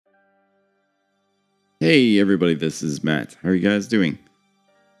Hey everybody, this is Matt. How are you guys doing?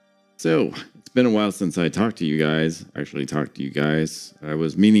 So, it's been a while since I talked to you guys. I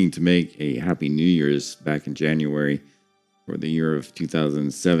was meaning to make a Happy New Year's back in January for the year of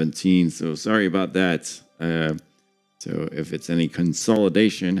 2017. So, sorry about that. So, if it's any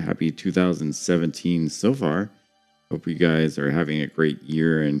consolidation, happy 2017 so far. Hope you guys are having a great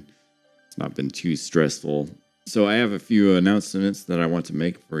year and it's not been too stressful. So, I have a few announcements that I want to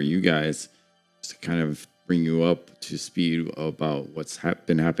make for you guys, to kind of bring you up to speed about what's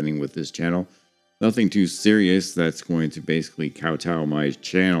been happening with this channel. Nothing too serious that's going to basically kowtow my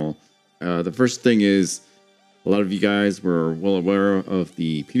channel. The first thing is, a lot of you guys were well aware of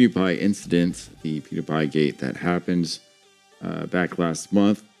the PewDiePie incident, the PewDiePie gate that happened back last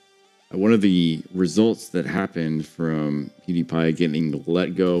month. One of the results that happened from PewDiePie getting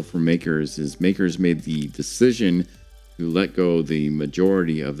let go from Makers is Makers made the decision to let go the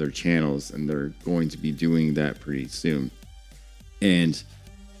majority of their channels, and they're going to be doing that pretty soon. And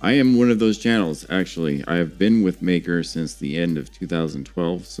I am one of those channels, actually. I have been with Maker since the end of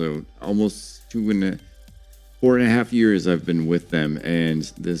 2012, so almost 4.5 years I've been with them. And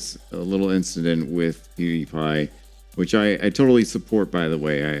this little incident with PewDiePie, which I totally support, by the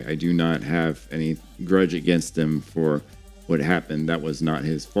way. I do not have any grudge against him for what happened. That was not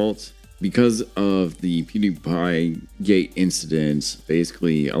his fault. Because of the PewDiePie gate incident,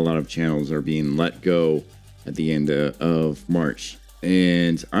 basically a lot of channels are being let go at the end of March.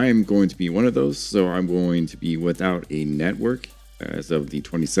 And I am going to be one of those, so I'm going to be without a network as of the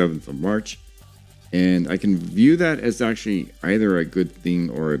 27th of March. And I can view that as actually either a good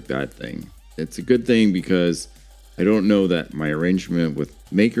thing or a bad thing. It's a good thing because I don't know that my arrangement with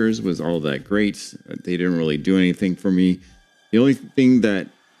Makers was all that great. They didn't really do anything for me. The only thing that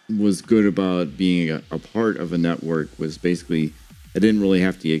was good about being a part of a network was basically I didn't really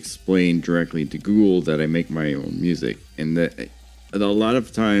have to explain directly to Google that I make my own music. And that a lot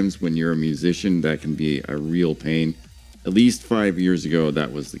of times when you're a musician, that can be a real pain. At least 5 years ago,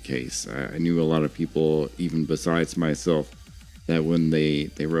 that was the case. I knew a lot of people, even besides myself, that when they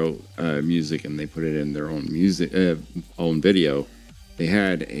wrote music and they put it in their own own video, they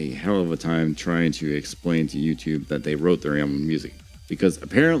had a hell of a time trying to explain to YouTube that they wrote their own music. Because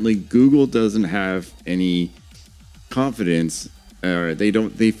apparently Google doesn't have any confidence, or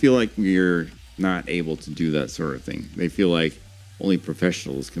they feel like we're not able to do that sort of thing. They feel like only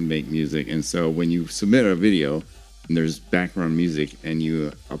professionals can make music. And so when you submit a video and there's background music and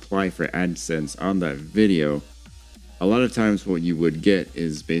you apply for AdSense on that video, a lot of times what you would get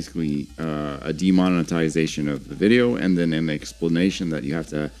is basically a demonetization of the video and then an explanation that you have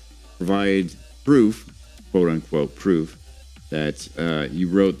to provide proof, quote unquote proof, that you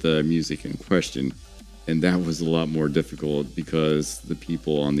wrote the music in question. And that was a lot more difficult because the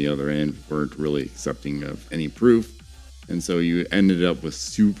people on the other end weren't really accepting of any proof. And so you ended up with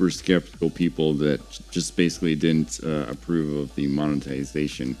super skeptical people that just basically didn't approve of the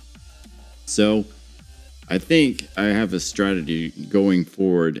monetization. So I think I have a strategy going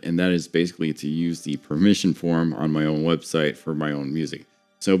forward, and that is basically to use the permission form on my own website for my own music.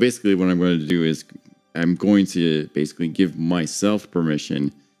 So basically what I'm going to do is I'm going to basically give myself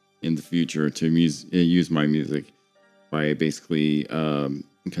permission in the future to use my music by basically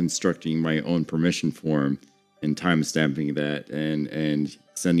constructing my own permission form and timestamping that and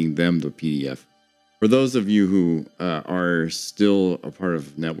sending them the PDF. For those of you who are still a part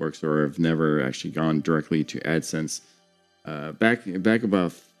of networks or have never actually gone directly to AdSense, back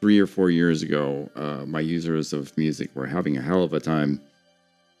about 3 or 4 years ago, my users of music were having a hell of a time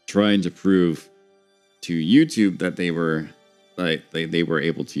trying to prove to YouTube that they were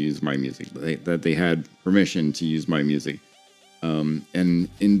able to use my music, that they had permission to use my music. And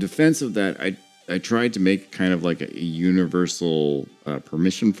in defense of that, I tried to make kind of like a universal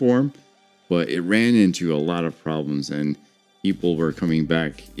permission form, but it ran into a lot of problems, and people were coming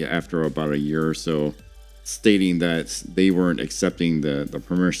back after about a year or so stating that they weren't accepting the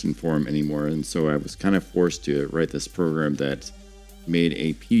permission form anymore. And so I was kind of forced to write this program that made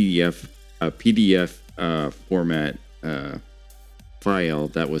a PDF format file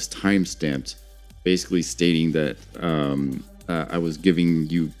that was timestamped, basically stating that I was giving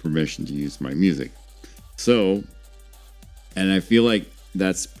you permission to use my music. So, and I feel like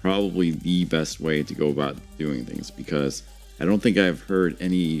that's probably the best way to go about doing things, because I don't think I've heard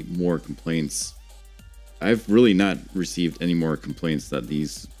any more complaints. I've really not received any more complaints that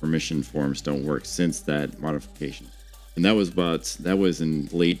these permission forms don't work since that modification. And that was in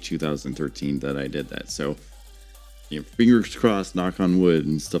late 2013 that I did that. So, fingers crossed, knock on wood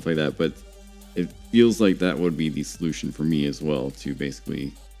and stuff like that. But it feels like that would be the solution for me as well, to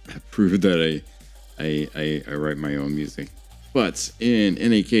basically prove that I write my own music. But in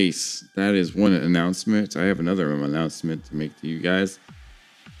any case, that is one announcement. I have another announcement to make to you guys.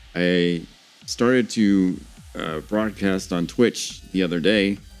 I started to broadcast on Twitch the other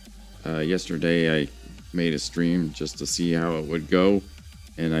day. Yesterday, I made a stream just to see how it would go,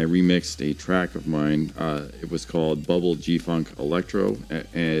 and I remixed a track of mine. It was called Bubble G-Funk Electro, and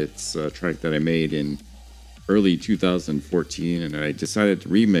it's a track that I made in early 2014, and I decided to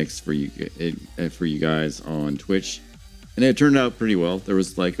remix for you guys on Twitch, and it turned out pretty well. There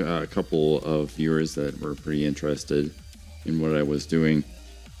was like a couple of viewers that were pretty interested in what I was doing,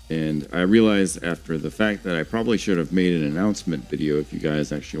 and I realized after the fact that I probably should have made an announcement video. If you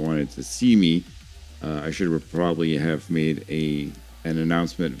guys actually wanted to see me, I should have probably have made an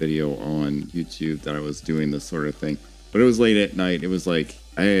announcement video on YouTube that I was doing this sort of thing. But it was late at night. It was like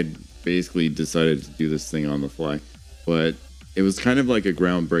I had basically decided to do this thing on the fly, but it was kind of like a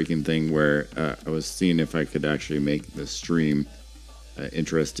groundbreaking thing where I was seeing if I could actually make the stream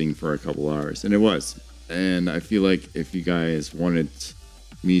interesting for a couple hours, and it was. And I feel like if you guys wanted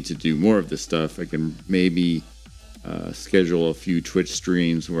me to do more of this stuff, I can maybe schedule a few Twitch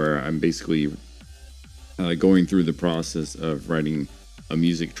streams where I'm basically going through the process of writing a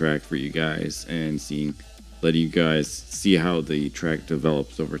music track for you guys and letting you guys see how the track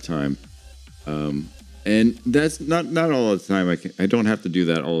develops over time. And that's not all the time. I don't have to do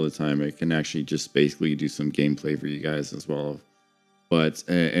that all the time. I can actually just basically do some gameplay for you guys as well. But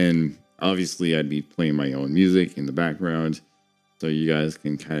and obviously I'd be playing my own music in the background, so you guys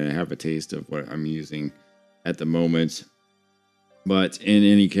can kind of have a taste of what I'm using at the moment. But in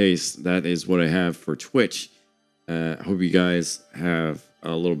any case, that is what I have for Twitch. I hope you guys have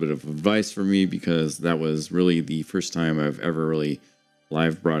a little bit of advice for me, because that was really the first time I've ever really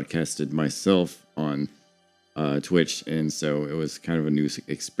live broadcasted myself on Twitch, and so it was kind of a new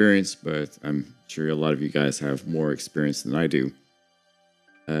experience, but I'm sure a lot of you guys have more experience than I do.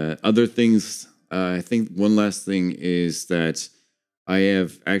 Other things, I think one last thing is that I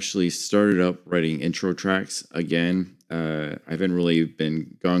have actually started up writing intro tracks again. I haven't really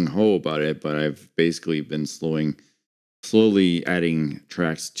been gung-ho about it, but I've basically been slowly adding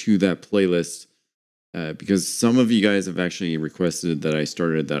tracks to that playlist, because some of you guys have actually requested that I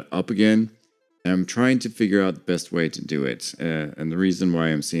started that up again. And I'm trying to figure out the best way to do it. And the reason why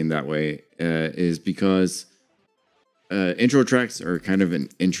I'm saying that way is because intro tracks are kind of an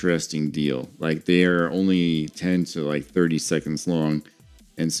interesting deal. Like, they are only 10 to like 30 seconds long.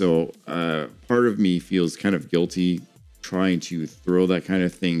 And so part of me feels kind of guilty trying to throw that kind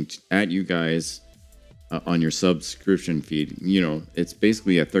of thing at you guys on your subscription feed. You know, it's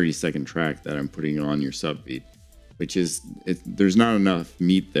basically a 30-second track that I'm putting on your sub feed, which is, there's not enough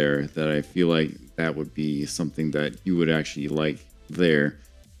meat there that I feel like that would be something that you would actually like there.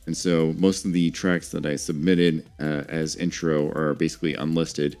 And so most of the tracks that I submitted as intro are basically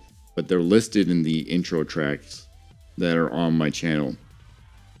unlisted, but they're listed in the intro tracks that are on my channel.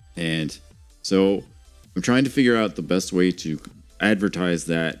 And so I'm trying to figure out the best way to advertise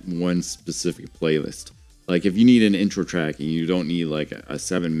that one specific playlist. Like, if you need an intro track and you don't need like a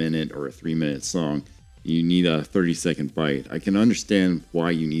 7-minute or a 3-minute song, you need a 30-second bite. I can understand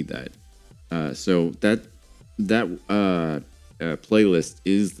why you need that. So that playlist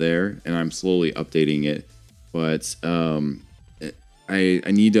is there, and I'm slowly updating it. But I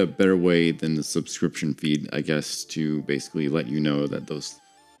need a better way than the subscription feed, I guess, to basically let you know that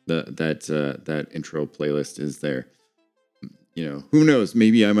that intro playlist is there. You know, who knows?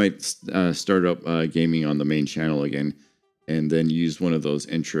 Maybe I might start up gaming on the main channel again, and then use one of those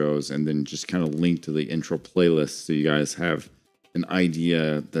intros, and then just kind of link to the intro playlist, so you guys have an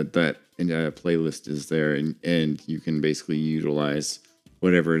idea that playlist is there, and you can basically utilize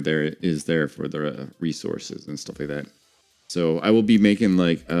whatever there is there for the resources and stuff like that. So I will be making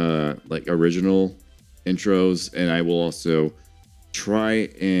like original intros, and I will also try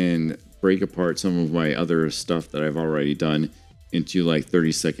and break apart some of my other stuff that I've already done into like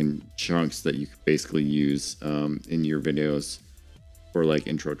 30-second chunks that you could basically use in your videos for like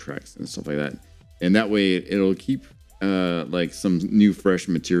intro tracks and stuff like that. And that way it'll keep like some new fresh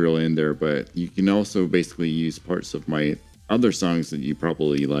material in there, but you can also basically use parts of my other songs that you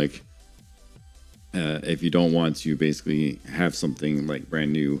probably like. If you don't want to basically have something like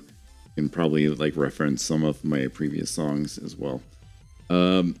brand new, you can probably like reference some of my previous songs as well.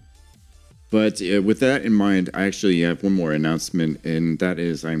 But with that in mind, I actually have one more announcement, and that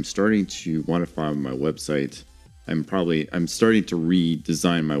is I'm starting to modify my website. I'm starting to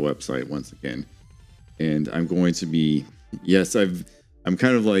redesign my website once again, and I'm going to be, yes, I'm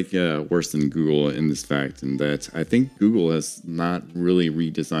kind of like worse than Google in this fact, in that I think Google has not really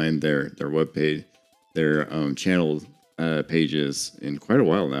redesigned their webpage channel pages in quite a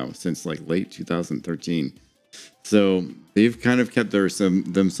while now, since like late 2013. So they've kind of kept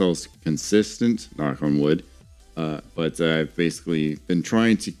themselves consistent, knock on wood. But I've basically been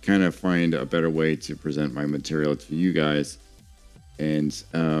trying to kind of find a better way to present my material to you guys. And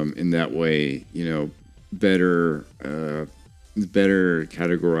in that way, you know, better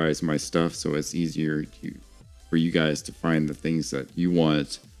categorize my stuff so it's easier for you guys to find the things that you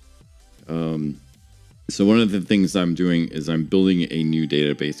want. So one of the things I'm doing is I'm building a new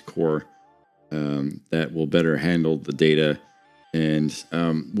database core that will better handle the data. And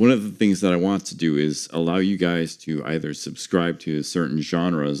one of the things that I want to do is allow you guys to either subscribe to certain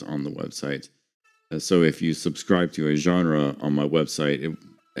genres on the website. So if you subscribe to a genre on my website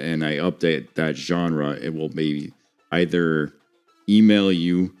and I update that genre, it will maybe either email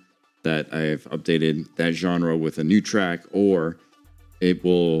you that I've updated that genre with a new track, or it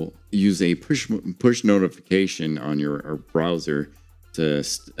will use a push notification on your browser to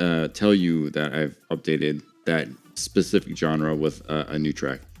tell you that I've updated that specific genre with a new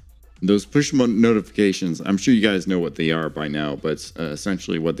track. Those push notifications, I'm sure you guys know what they are by now, but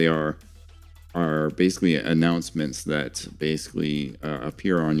essentially what they are basically announcements that basically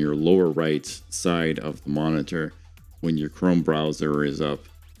appear on your lower right side of the monitor when your Chrome browser is up,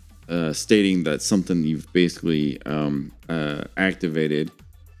 stating that something you've basically activated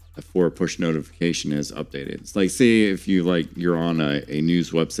for a push notification is updated. It's like, say if you're on a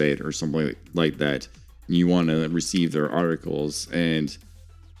news website or something like that, and you want to receive their articles and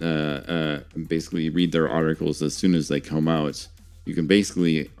basically read their articles as soon as they come out. You can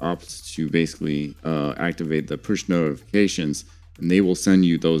basically opt to basically activate the push notifications, and they will send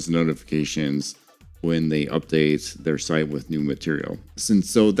you those notifications when they update their site with new material.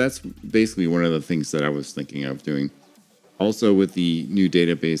 So that's basically one of the things that I was thinking of doing. Also, with the new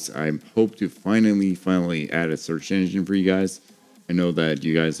database, I hope to finally add a search engine for you guys. I know that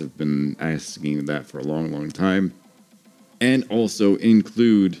you guys have been asking that for a long time. And also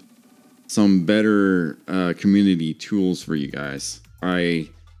include some better community tools for you guys. I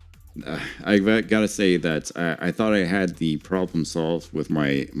gotta say that I thought I had the problem solved with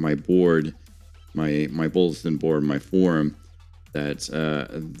my board, my bulletin board, my forum that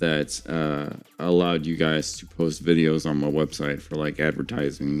allowed you guys to post videos on my website for like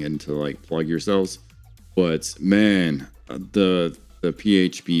advertising and to like plug yourselves. But man, the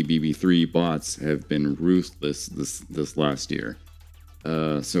PHP BB3 bots have been ruthless this last year.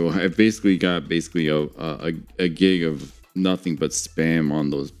 So I basically got a gig of nothing but spam on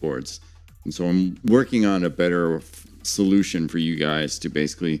those boards. And so I'm working on a better solution for you guys to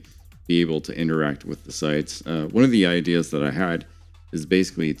basically be able to interact with the sites. One of the ideas that I had is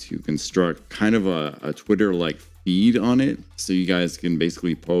basically to construct kind of a Twitter-like feed on it. So you guys can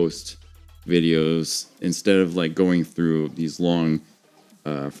basically post videos instead of like going through these long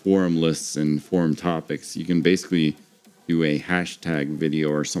forum lists and forum topics. You can basically do a hashtag video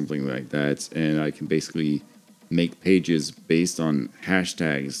or something like that, and I can basically make pages based on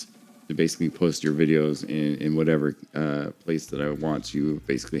hashtags to basically post your videos in whatever place that I want to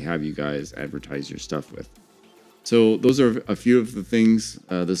basically have you guys advertise your stuff with. So those are a few of the things.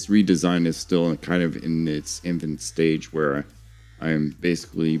 This redesign is still kind of in its infant stage, where I'm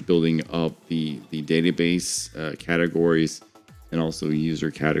basically building up the database categories and also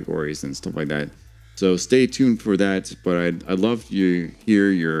user categories and stuff like that. So stay tuned for that. But I'd love to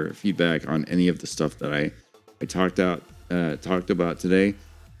hear your feedback on any of the stuff that I talked about today.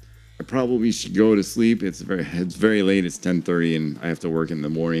 I probably should go to sleep. It's very late. It's 10:30, and I have to work in the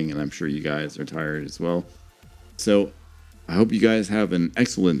morning, and I'm sure you guys are tired as well. So I hope you guys have an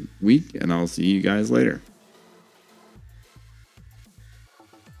excellent week, and I'll see you guys later.